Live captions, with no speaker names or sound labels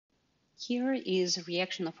Here is a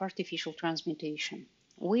reaction of artificial transmutation.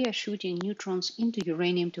 We are shooting neutrons into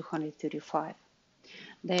uranium-235.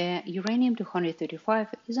 The uranium-235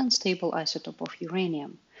 is an unstable isotope of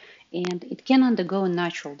uranium, and it can undergo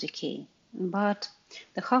natural decay. But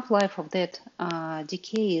the half-life of that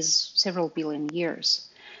decay is several billion years.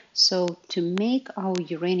 So to make our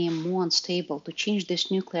uranium more unstable, to change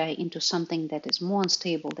this nuclei into something that is more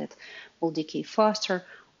unstable, that will decay faster,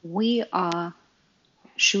 we are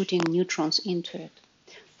shooting neutrons into it.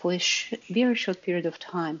 For a very short period of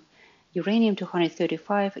time,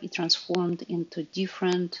 uranium-235 is transformed into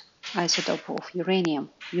different isotope of uranium,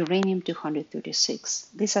 uranium-236.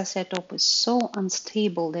 This isotope is so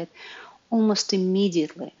unstable that almost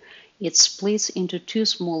immediately it splits into two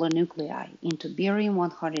smaller nuclei, into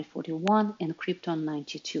barium-141 and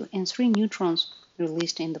krypton-92, and 3 neutrons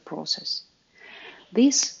released in the process.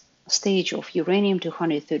 This stage of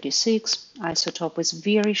uranium-236 isotope is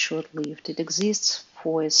very short-lived. It exists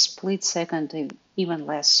for a split second, even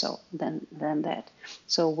less so than that.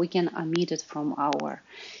 So we can omit it from our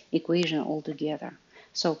equation altogether.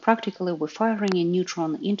 So practically we're firing a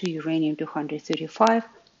neutron into uranium-235,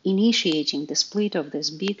 initiating the split of this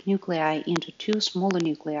big nuclei into two smaller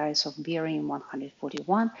nuclei of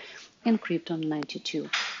barium-141 and krypton-92,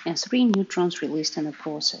 and 3 neutrons released in the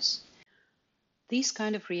process. This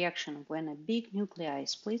kind of reaction, when a big nuclei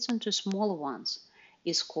splits into smaller ones,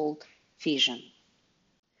 is called fission.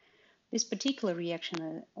 This particular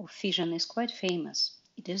reaction of fission is quite famous.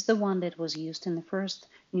 It is the one that was used in the first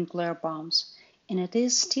nuclear bombs, and it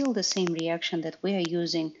is still the same reaction that we are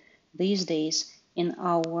using these days in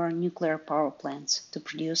our nuclear power plants to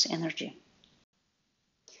produce energy.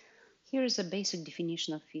 Here is a basic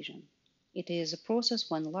definition of fission. It is a process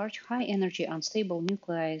when large, high-energy, unstable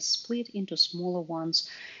nuclei split into smaller ones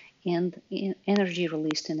and energy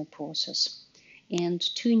released in the process. And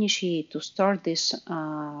to start this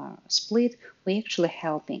split, we're actually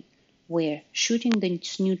helping. We're shooting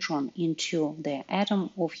this neutron into the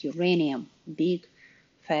atom of uranium, big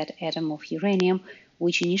fat atom of uranium,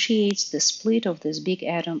 which initiates the split of this big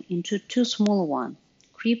atom into two smaller ones,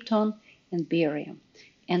 krypton and barium,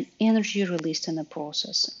 and energy released in the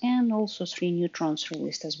process, and also 3 neutrons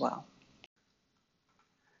released as well.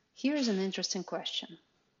 Here is an interesting question.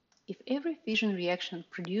 If every fission reaction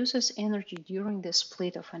produces energy during the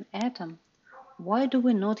split of an atom, why do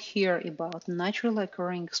we not hear about naturally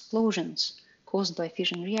occurring explosions caused by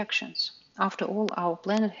fission reactions? After all, our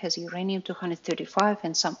planet has uranium-235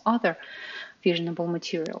 and some other fissionable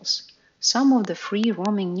materials. Some of the free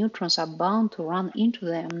roaming neutrons are bound to run into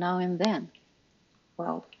them now and then.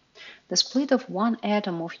 Well, the split of one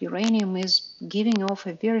atom of uranium is giving off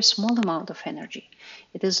a very small amount of energy.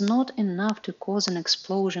 It is not enough to cause an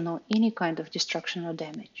explosion or any kind of destruction or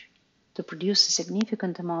damage. To produce a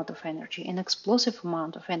significant amount of energy, an explosive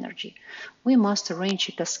amount of energy, we must arrange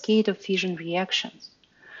a cascade of fission reactions.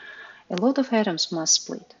 A lot of atoms must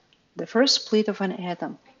split. The first split of an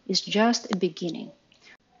atom is just a beginning.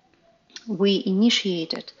 We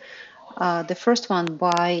initiated the first one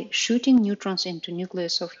by shooting neutrons into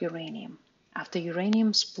nucleus of uranium. After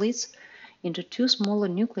uranium splits into two smaller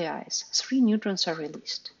nuclei, 3 neutrons are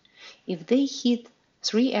released. If they hit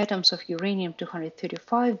 3 atoms of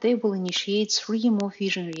uranium-235, they will initiate 3 more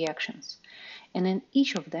fission reactions. And in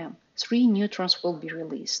each of them, 3 neutrons will be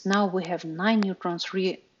released. Now we have 9 neutrons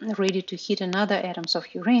ready to hit another atoms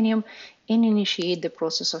of uranium and initiate the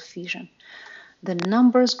process of fission. The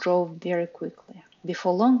numbers grow very quickly.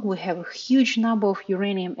 Before long, we have a huge number of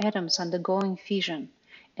uranium atoms undergoing fission,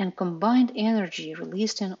 and combined energy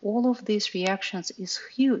released in all of these reactions is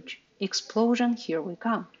huge. Explosion, here we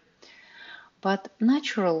come. But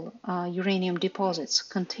natural uranium deposits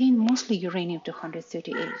contain mostly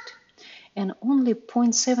uranium-238, and only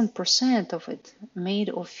 0.7% of it made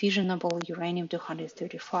of fissionable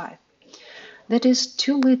uranium-235. That is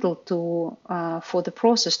too little for the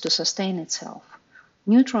process to sustain itself.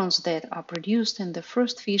 Neutrons that are produced in the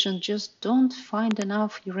first fission just don't find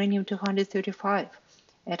enough uranium-235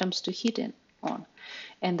 atoms to hit on,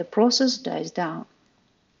 and the process dies down.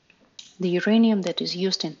 The uranium that is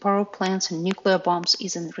used in power plants and nuclear bombs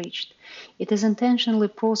is enriched. It is intentionally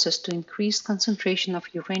processed to increase concentration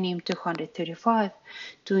of uranium-235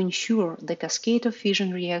 to ensure the cascade of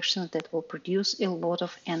fission reactions that will produce a lot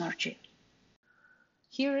of energy.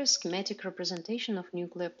 Here is a schematic representation of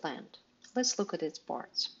nuclear plant. Let's look at its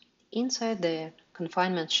parts. Inside the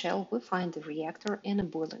confinement shell, we find the reactor and a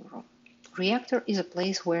boiling room. Reactor is a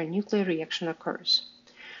place where a nuclear reaction occurs.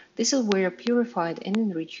 This is where purified and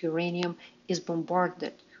enriched uranium is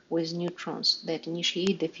bombarded with neutrons that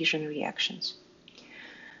initiate the fission reactions.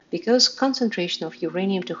 Because concentration of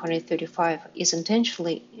uranium-235 is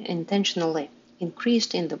intentionally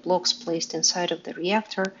increased in the blocks placed inside of the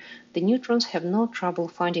reactor, the neutrons have no trouble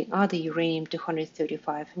finding other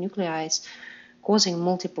uranium-235 nuclides, causing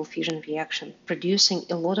multiple fission reactions, producing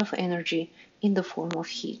a lot of energy in the form of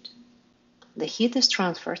heat. The heat is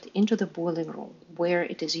transferred into the boiling room, where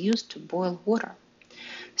it is used to boil water.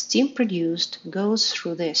 Steam produced goes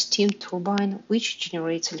through the steam turbine, which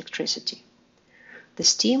generates electricity. The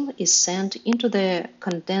steam is sent into the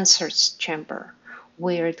condenser's chamber,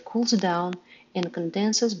 where it cools down and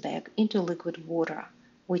condenses back into liquid water,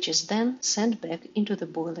 which is then sent back into the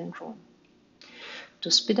boiling room. To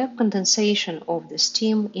speed up condensation of the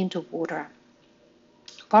steam into water,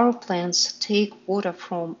 power plants take water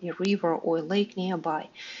from a river or a lake nearby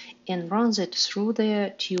and runs it through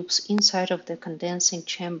the tubes inside of the condensing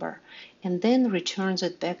chamber and then returns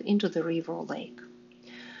it back into the river or lake.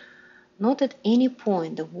 Not at any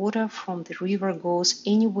point the water from the river goes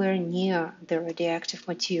anywhere near the radioactive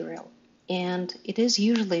material, and it is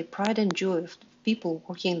usually pride and joy of people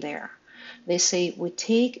working there. They say, we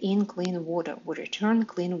take in clean water, we return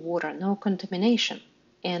clean water, no contamination,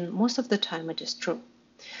 and most of the time it is true.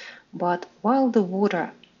 But while the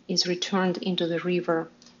water is returned into the river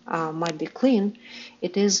might be clean,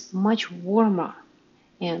 it is much warmer.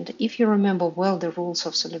 And if you remember well the rules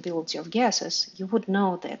of solubility of gases, you would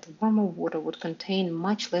know that warmer water would contain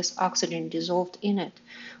much less oxygen dissolved in it,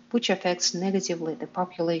 which affects negatively the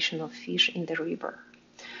population of fish in the river.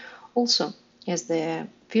 Also, as the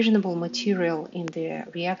fissionable material in the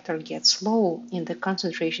reactor gets low in the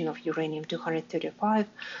concentration of uranium-235,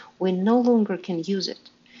 we no longer can use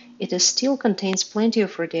it. It still contains plenty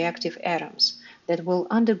of radioactive atoms that will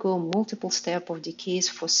undergo multiple steps of decays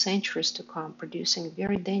for centuries to come, producing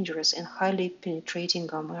very dangerous and highly penetrating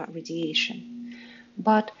gamma radiation.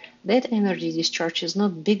 But that energy discharge is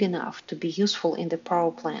not big enough to be useful in the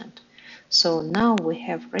power plant. So now we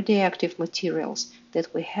have radioactive materials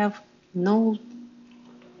that we have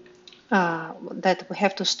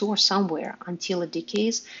to store somewhere until it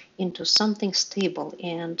decays into something stable,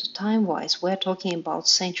 and time-wise, we're talking about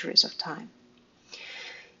centuries of time.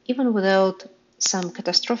 Even without some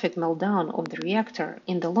catastrophic meltdown of the reactor,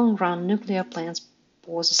 in the long run, nuclear plants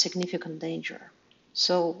pose a significant danger.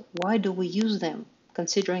 So why do we use them,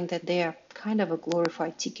 considering that they are kind of a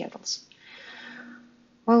glorified tea kettles?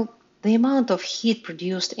 Well, the amount of heat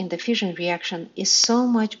produced in the fission reaction is so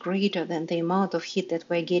much greater than the amount of heat that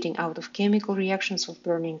we're getting out of chemical reactions of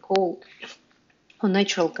burning coal or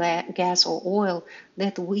natural gas or oil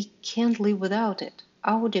that we can't live without it.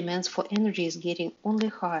 Our demands for energy is getting only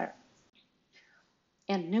higher.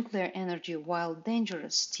 And nuclear energy, while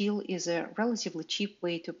dangerous, still is a relatively cheap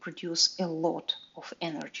way to produce a lot of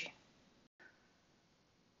energy.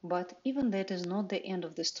 But even that is not the end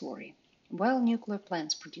of the story. While nuclear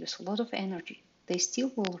plants produce a lot of energy, they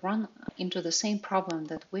still will run into the same problem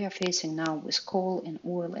that we are facing now with coal and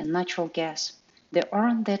oil and natural gas. There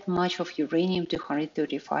aren't that much of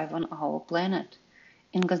uranium-235 on our planet,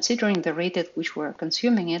 and considering the rate at which we're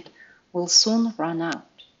consuming it, will soon run out.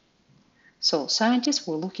 So scientists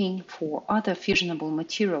were looking for other fissionable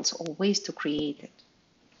materials or ways to create it.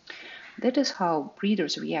 That is how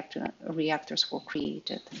breeders reactors were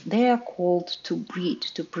created. They are called to breed,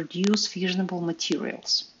 to produce fissionable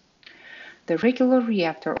materials. The regular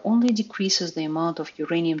reactor only decreases the amount of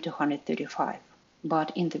uranium-235,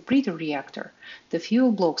 but in the breeder reactor, the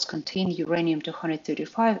fuel blocks contain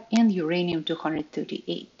uranium-235 and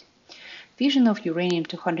uranium-238. Fission of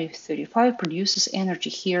uranium-235 produces energy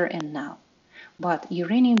here and now, but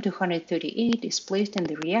uranium-238 is placed in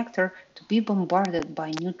the reactor to be bombarded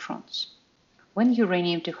by neutrons. When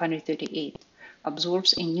uranium-238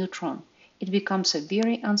 absorbs a neutron, it becomes a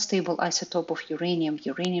very unstable isotope of uranium,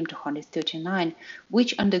 uranium-239,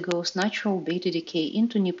 which undergoes natural beta decay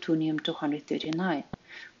into neptunium-239,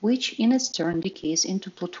 which in its turn decays into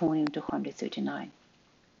plutonium-239.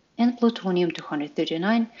 And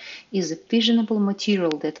plutonium-239 is a fissionable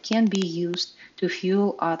material that can be used to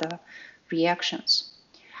fuel other reactions.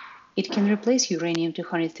 It can replace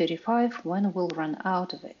uranium-235 when we'll run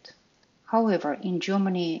out of it. However, in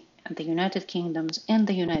Germany, the United Kingdom, and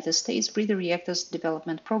the United States, breeder reactors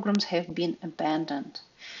development programs have been abandoned,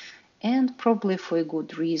 and probably for a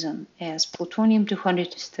good reason, as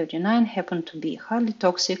plutonium-239 happened to be highly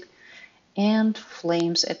toxic and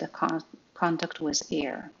flames at the contact with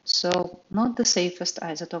air, so not the safest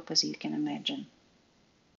isotope as you can imagine.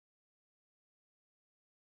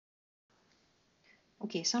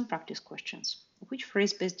 Okay, some practice questions. Which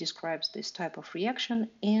phrase best describes this type of reaction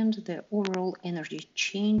and the overall energy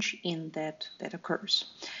change in that occurs?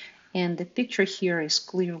 And the picture here is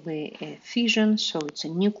clearly a fission, so it's a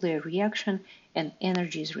nuclear reaction and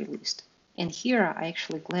energy is released. And here I'm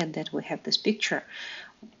actually glad that we have this picture.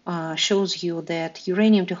 Shows you that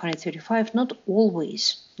uranium-235 not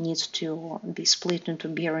always needs to be split into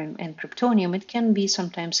barium and kryptonium. It can be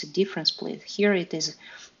sometimes a different split. Here it is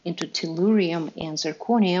into tellurium and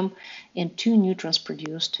zirconium, and 2 neutrons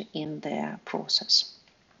produced in the process.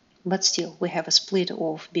 But still, we have a split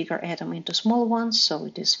of bigger atom into small ones, so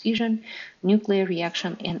it is fission, nuclear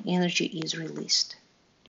reaction, and energy is released.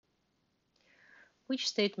 Which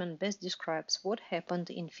statement best describes what happened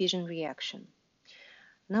in fission reaction?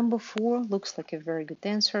 Number 4 looks like a very good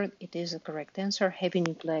answer. It is a correct answer. Heavy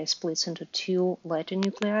nuclei splits into 2 lighter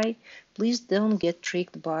nuclei. Please don't get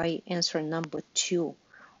tricked by answer number 2.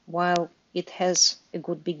 While it has a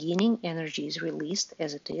good beginning, energy is released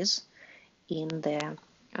as it is in the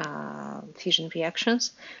fission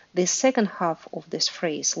reactions. The second half of this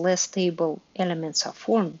phrase, less stable elements are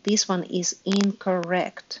formed, this one is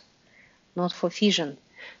incorrect, not for fission.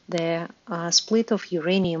 The split of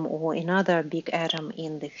uranium or another big atom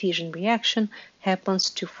in the fission reaction happens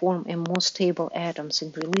to form a more stable atoms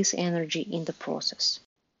and release energy in the process.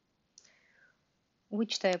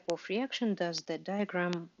 Which type of reaction does the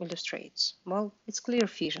diagram illustrates? Well, it's clear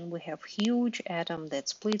fission. We have huge atom that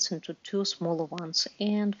splits into 2 smaller ones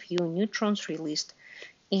and few neutrons released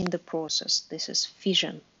in the process. This is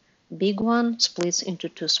fission. Big one splits into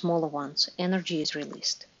 2 smaller ones. Energy is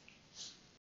released.